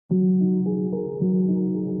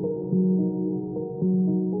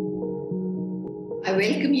I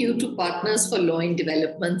welcome you to Partners for Law in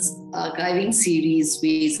Development's archiving series,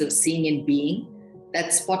 Ways of Seeing and Being,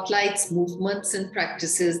 that spotlights movements and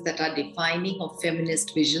practices that are defining of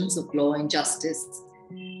feminist visions of law and justice.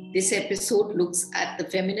 This episode looks at the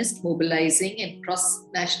feminist mobilizing and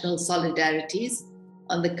cross-national solidarities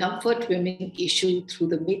on the comfort women issue through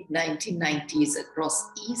the mid-1990s across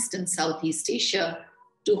East and Southeast Asia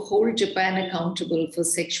to hold Japan accountable for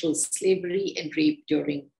sexual slavery and rape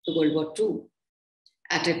during the World War II.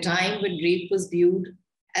 At a time when rape was viewed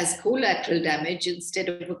as collateral damage instead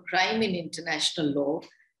of a crime in international law,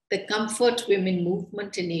 the Comfort Women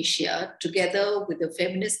movement in Asia, together with the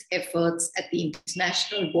feminist efforts at the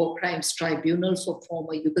International War Crimes Tribunal for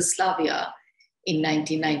former Yugoslavia in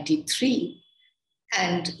 1993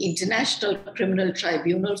 and International Criminal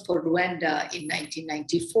Tribunal for Rwanda in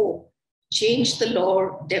 1994, changed the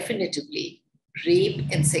law definitively. Rape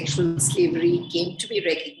and sexual slavery came to be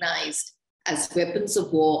recognized as weapons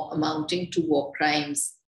of war amounting to war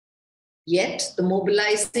crimes. Yet, the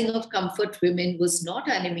mobilizing of comfort women was not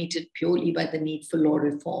animated purely by the need for law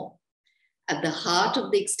reform. At the heart of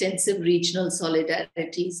the extensive regional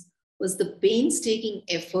solidarities was the painstaking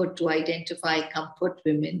effort to identify comfort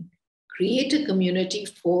women, create a community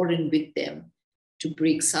for and with them, to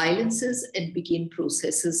break silences and begin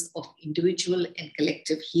processes of individual and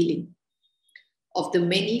collective healing. Of the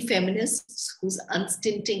many feminists whose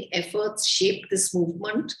unstinting efforts shaped this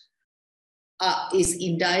movement is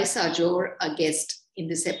Indai Sajor, our guest in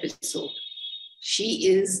this episode. She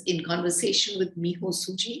is in conversation with Miho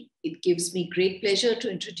Suji. It gives me great pleasure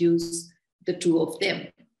to introduce the two of them,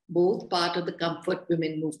 both part of the Comfort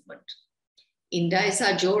Women movement. Indai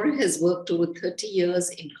Sajor has worked over 30 years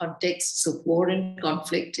in contexts of war and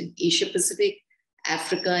conflict in Asia Pacific,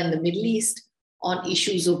 Africa, and the Middle East, on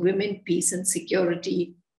issues of women, peace, and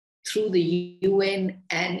security through the UN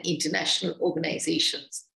and international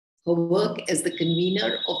organizations. Her work as the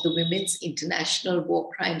convener of the Women's International War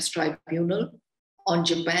Crimes Tribunal on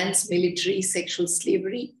Japan's military sexual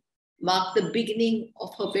slavery marked the beginning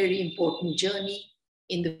of her very important journey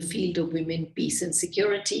in the field of women, peace, and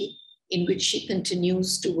security, in which she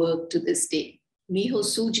continues to work to this day. Miho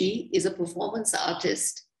Suji is a performance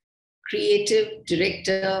artist, creative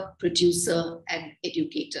director, producer, and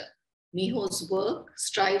educator. Miho's work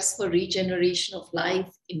strives for regeneration of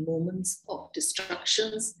life in moments of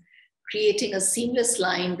destructions, creating a seamless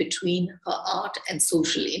line between her art and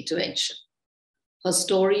social intervention. Her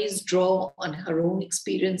stories draw on her own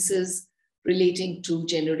experiences relating to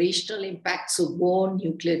generational impacts of war,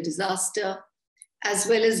 nuclear disaster, as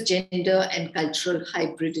well as gender and cultural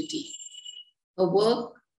hybridity. Her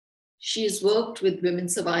work She has worked with women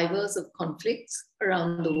survivors of conflicts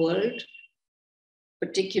around the world,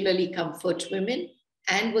 particularly comfort women,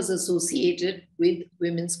 and was associated with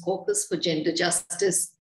Women's Caucus for Gender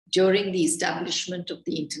Justice during the establishment of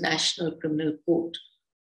the International Criminal Court.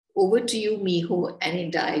 Over to you, Miho and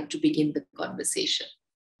Indai, to begin the conversation.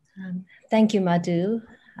 Thank you, Madhu.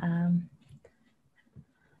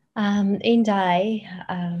 Indai,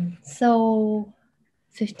 so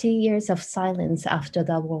 50 years of silence after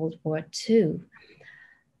the World War II.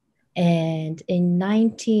 And in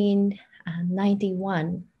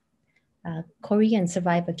 1991, Korean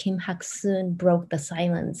survivor Kim Hak-soon broke the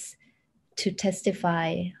silence to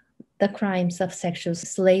testify the crimes of sexual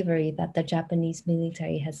slavery that the Japanese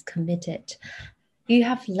military has committed. You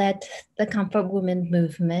have led the Comfort Women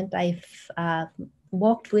movement. I've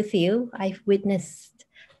walked with you. I've witnessed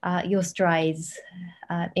your strides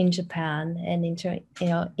in Japan and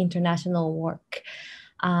international work.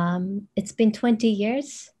 It's been 20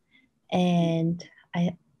 years, and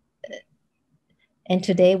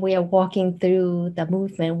today we are walking through the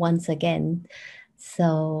movement once again.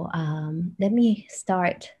 So let me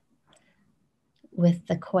start with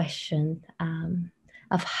the question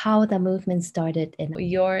of how the movement started and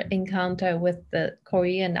your encounter with the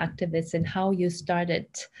Korean activists and how you started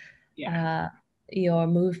your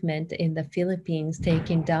movement in the Philippines,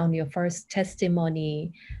 taking down your first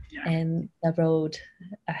testimony and the road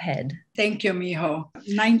ahead. Thank you, Miho.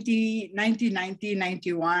 90,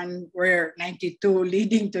 91, we're 92,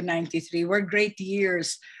 leading to 93 were great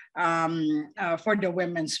years for the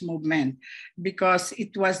women's movement, because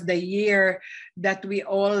it was the year that we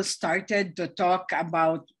all started to talk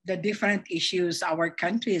about the different issues our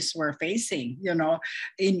countries were facing. You know,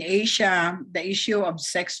 in Asia, the issue of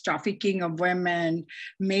sex trafficking of women,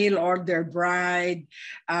 mail order bride,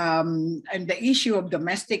 and the issue of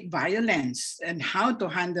domestic violence and how to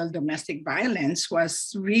handle domestic violence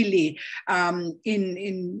was really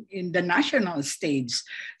in the national stage.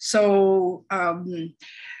 So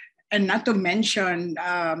and not to mention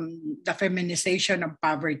the feminization of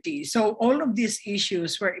poverty. So all of these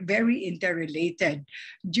issues were very interrelated.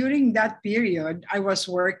 During that period, I was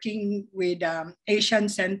working with Asian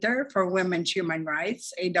Center for Women's Human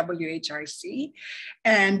Rights, AWHRC,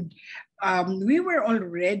 and we were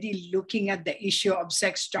already looking at the issue of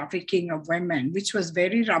sex trafficking of women, which was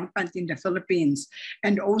very rampant in the Philippines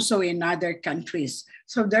and also in other countries.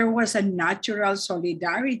 So there was a natural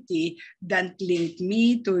solidarity that linked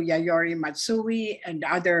me to Yayoi Matsui and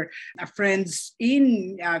other friends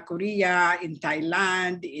in Korea, in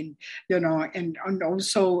Thailand, and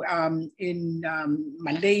also in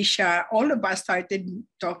Malaysia. All of us started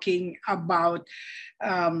talking about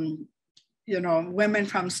women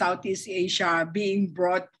from Southeast Asia being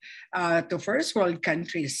brought to first world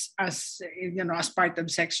countries as part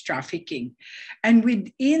of sex trafficking. And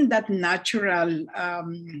within that natural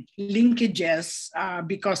linkages,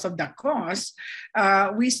 because of the cause,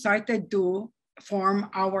 we started to form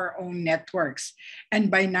our own networks.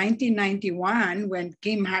 And by 1991, when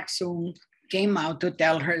Kim Hak-sung came out to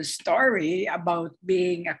tell her story about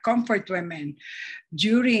being a comfort woman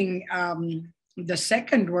during the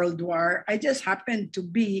Second World War, I just happened to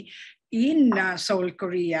be in Seoul,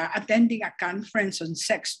 Korea, attending a conference on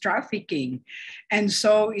sex trafficking. And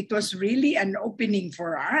so it was really an opening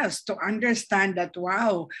for us to understand that,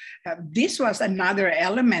 wow, this was another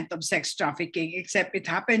element of sex trafficking, except it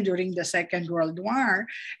happened during the Second World War.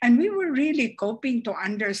 And we were really coping to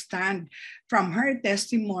understand from her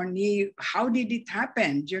testimony, how did it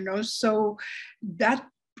happen? So that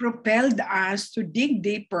propelled us to dig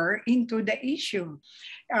deeper into the issue.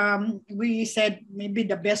 We said maybe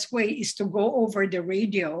the best way is to go over the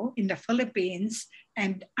radio in the Philippines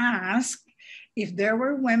and ask if there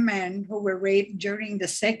were women who were raped during the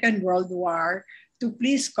Second World War to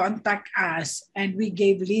please contact us. And we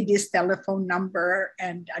gave Lidy's telephone number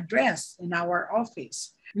and address in our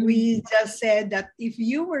office. We just said that if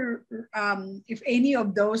any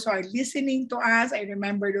of those who are listening to us, I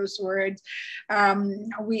remember those words,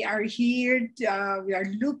 we are here, we are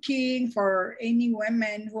looking for any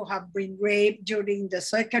women who have been raped during the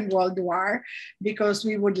Second World War, because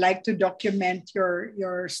we would like to document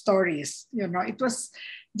your stories. It was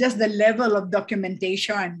just the level of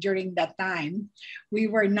documentation during that time. We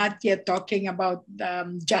were not yet talking about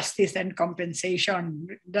justice and compensation.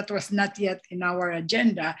 That was not yet in our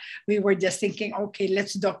agenda. We were just thinking, okay,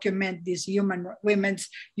 let's document this women's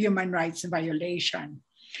human rights violation.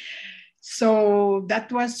 So that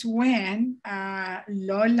was when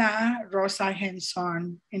Lola Rosa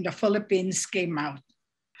Henson in the Philippines came out.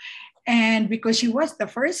 And because she was the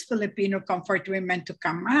first Filipino comfort woman to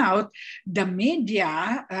come out, the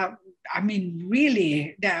media,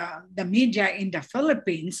 really, the media in the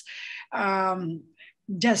Philippines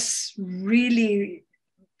just really,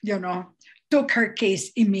 took her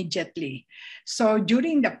case immediately. So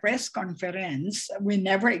during the press conference, we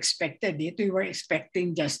never expected it. We were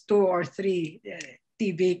expecting just 2 or 3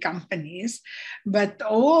 TV companies, but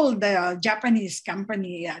all the Japanese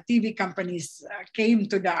TV companies came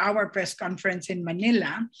to our press conference in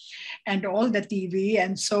Manila, and all the TV,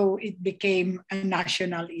 and so it became a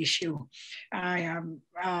national issue.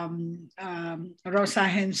 Rosa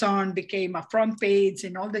Henson became a front page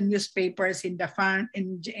in all the newspapers in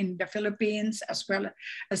the Philippines as well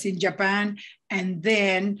as in Japan. And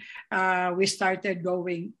then we started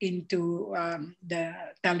going into the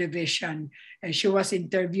television. She was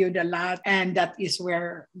interviewed a lot, and that is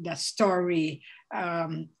where the story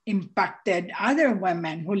impacted other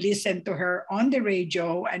women who listened to her on the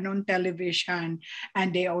radio and on television,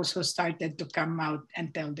 and they also started to come out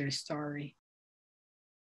and tell their story.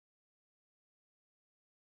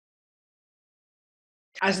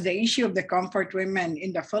 As the issue of the comfort women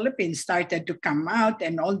in the Philippines started to come out,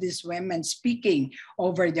 and all these women speaking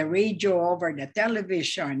over the radio, over the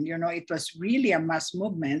television, it was really a mass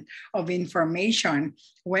movement of information.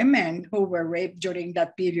 Women who were raped during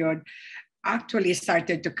that period actually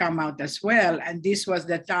started to come out as well. And this was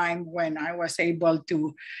the time when I was able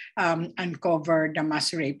to uncover the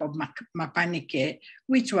mass rape of Mapanike,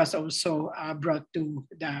 which was also brought to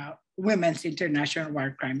the Women's International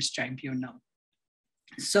War Crimes Tribunal.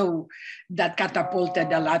 So that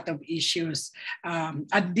catapulted a lot of issues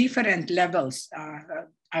at different levels,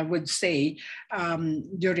 I would say,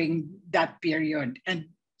 during that period. And,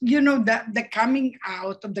 the coming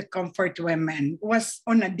out of the comfort women was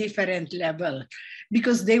on a different level,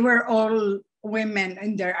 because they were all women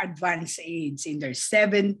in their advanced age, in their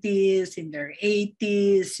 70s, in their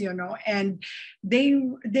 80s, and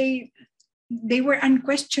they were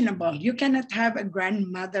unquestionable. You cannot have a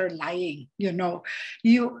grandmother lying,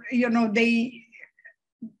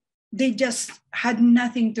 they just had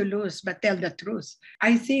nothing to lose but tell the truth.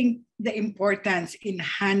 I think the importance in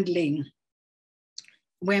handling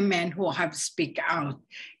women who have speak out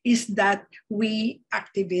is that we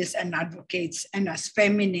activists and advocates and as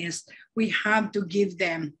feminists, we have to give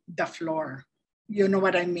them the floor. You know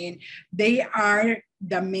what I mean? They are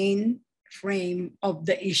the main frame of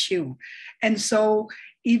the issue. And so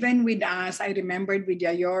even with us, I remembered with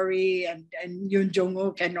Yayori and Yoon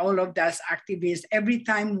Jong-uk and all of those activists, every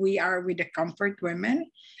time we are with the comfort women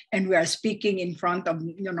and we are speaking in front of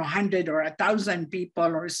 100 or 1,000 people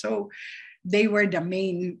or so, they were the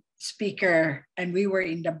main speaker and we were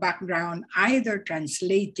in the background either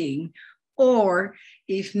translating or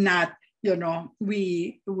if not,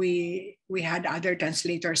 we had other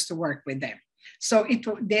translators to work with them. So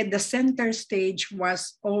the center stage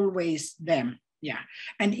was always them. Yeah.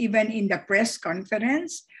 And even in the press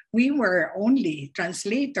conference, we were only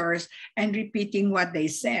translators and repeating what they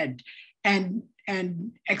said and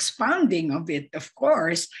expounding of it, of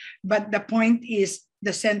course. But the point is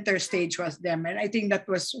the center stage was them. And I think that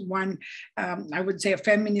was one, I would say, a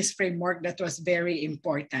feminist framework that was very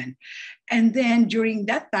important. And then during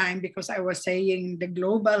that time, because I was saying the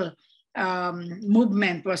global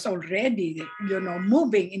movement was already,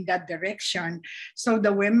 moving in that direction. So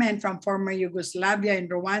the women from former Yugoslavia and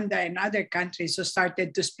Rwanda and other countries who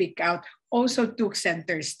started to speak out also took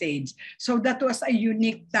center stage. So that was a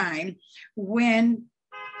unique time when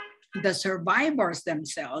the survivors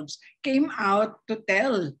themselves came out to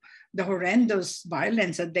tell the horrendous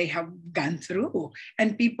violence that they have gone through.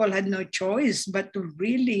 And people had no choice but to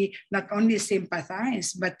really not only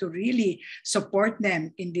sympathize, but to really support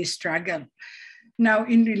them in this struggle. Now,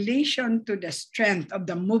 in relation to the strength of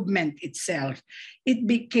the movement itself, it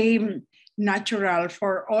became natural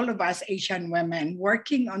for all of us Asian women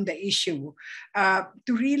working on the issue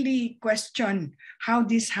to really question how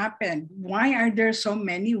this happened. Why are there so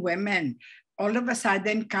many women all of a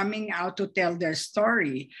sudden coming out to tell their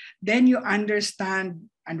story? Then you understand,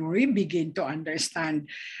 and we begin to understand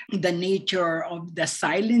the nature of the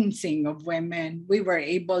silencing of women. We were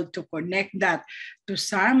able to connect that to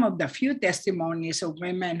some of the few testimonies of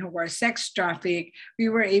women who were sex trafficked. We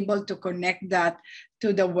were able to connect that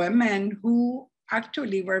to the women who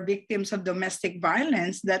actually were victims of domestic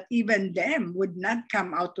violence, that even them would not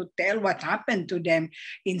come out to tell what happened to them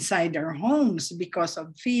inside their homes because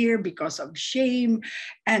of fear, because of shame,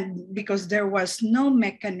 and because there was no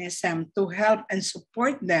mechanism to help and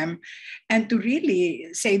support them and to really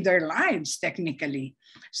save their lives technically.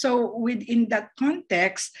 So within that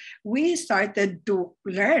context, we started to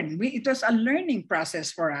learn. It was a learning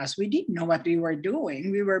process for us. We didn't know what we were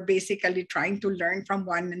doing. We were basically trying to learn from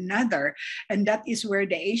one another. And that is where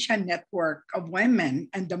the Asian Network of Women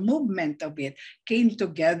and the movement of it came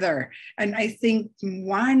together. And I think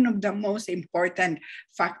one of the most important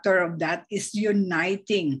factor of that is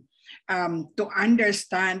uniting to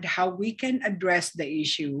understand how we can address the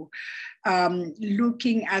issue,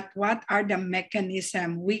 looking at what are the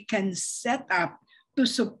mechanisms we can set up to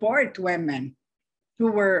support women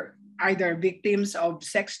who were either victims of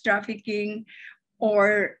sex trafficking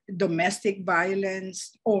or domestic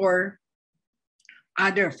violence or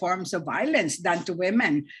other forms of violence done to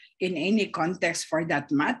women in any context for that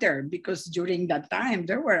matter, because during that time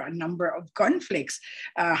there were a number of conflicts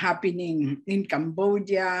happening in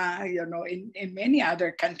Cambodia, in many other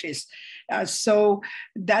countries. So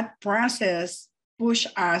that process pushed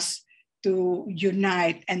us to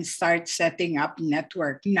unite and start setting up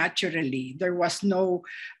network naturally. There was no,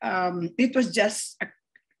 it was just a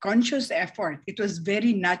conscious effort. It was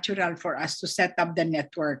very natural for us to set up the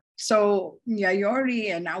network. So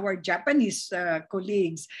Yayori and our Japanese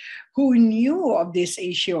colleagues who knew of this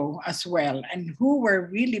issue as well and who were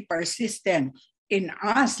really persistent in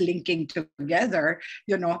us linking together,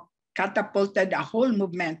 catapulted a whole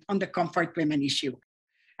movement on the comfort women issue.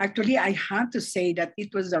 Actually, I have to say that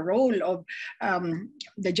it was the role of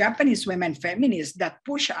the Japanese women feminists that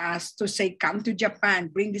pushed us to say, come to Japan,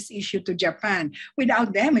 bring this issue to Japan.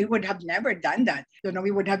 Without them, we would have never done that. We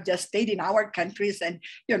would have just stayed in our countries and,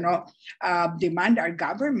 demand our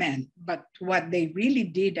government. But what they really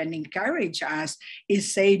did and encouraged us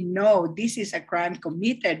is say, no, this is a crime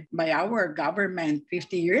committed by our government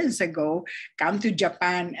 50 years ago. Come to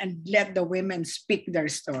Japan and let the women speak their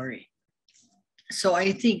story. So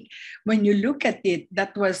I think when you look at it,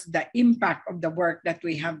 that was the impact of the work that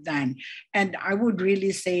we have done. And I would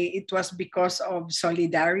really say it was because of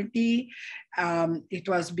solidarity. It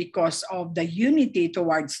was because of the unity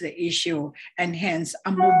towards the issue. And hence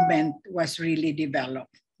a movement was really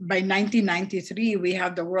developed. By 1993, we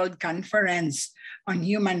have the World Conference on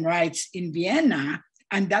Human Rights in Vienna.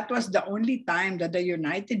 And that was the only time that the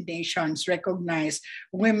United Nations recognized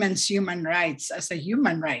women's human rights as a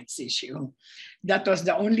human rights issue. That was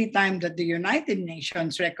the only time that the United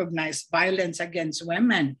Nations recognized violence against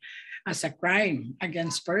women as a crime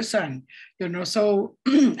against person, so,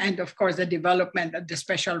 and of course, the development of the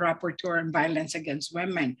Special Rapporteur on Violence Against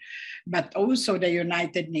Women. But also the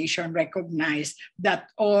United Nations recognized that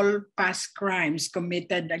all past crimes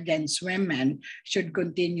committed against women should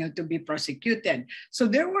continue to be prosecuted. So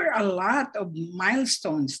there were a lot of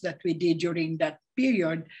milestones that we did during that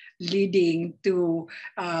period leading to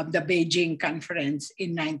the Beijing conference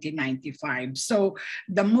in 1995. So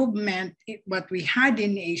the movement, what we had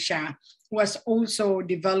in Asia was also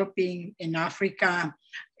developing in Africa,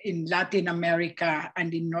 in Latin America,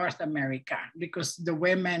 and in North America, because the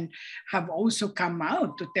women have also come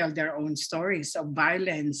out to tell their own stories of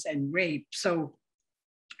violence and rape. So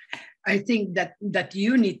I think that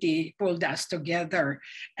unity pulled us together.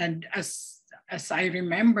 And as I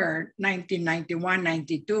remember,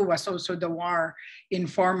 1991-92 was also the war in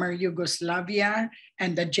former Yugoslavia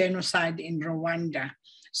and the genocide in Rwanda.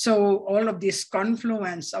 So all of this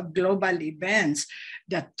confluence of global events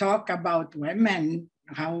that talk about women,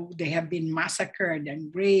 how they have been massacred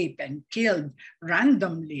and raped and killed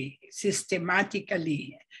randomly,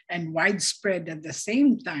 systematically, and widespread at the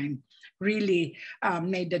same time, really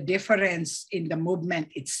made a difference in the movement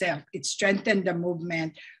itself. It strengthened the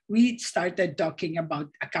movement. We started talking about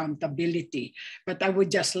accountability. But I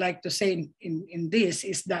would just like to say in this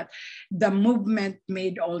is that the movement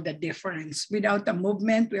made all the difference. Without a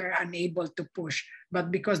movement, we are unable to push.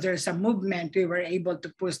 But because there's a movement, we were able to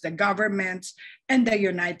push the governments and the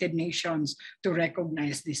United Nations to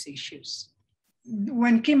recognize these issues.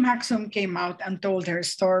 When Kim Hak-sum came out and told her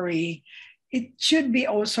story, it should be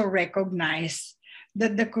also recognized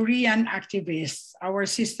that the Korean activists, our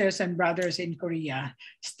sisters and brothers in Korea,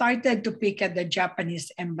 started to picket the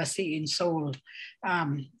Japanese embassy in Seoul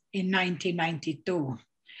in 1992.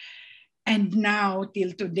 And now,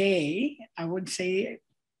 till today, I would say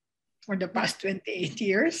for the past 28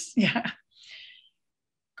 years,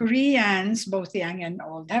 Koreans, both young and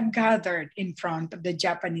old, have gathered in front of the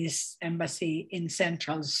Japanese embassy in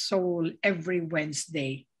central Seoul every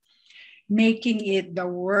Wednesday, making it the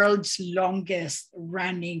world's longest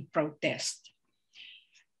running protest.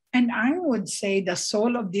 And I would say the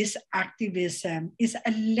soul of this activism is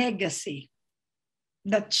a legacy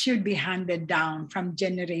that should be handed down from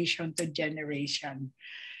generation to generation,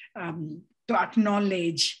 to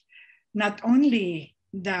acknowledge not only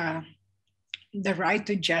the right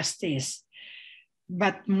to justice,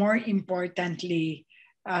 but more importantly,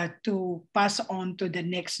 to pass on to the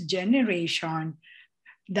next generation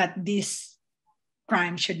that this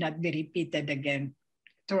crime should not be repeated again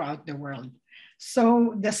throughout the world.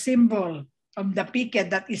 So the symbol of the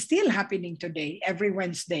picket that is still happening today, every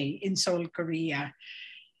Wednesday in Seoul, Korea,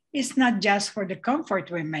 is not just for the comfort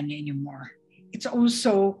women anymore. It's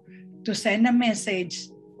also to send a message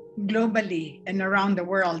globally and around the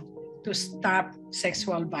world to stop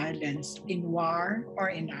sexual violence in war or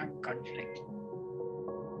in armed conflict.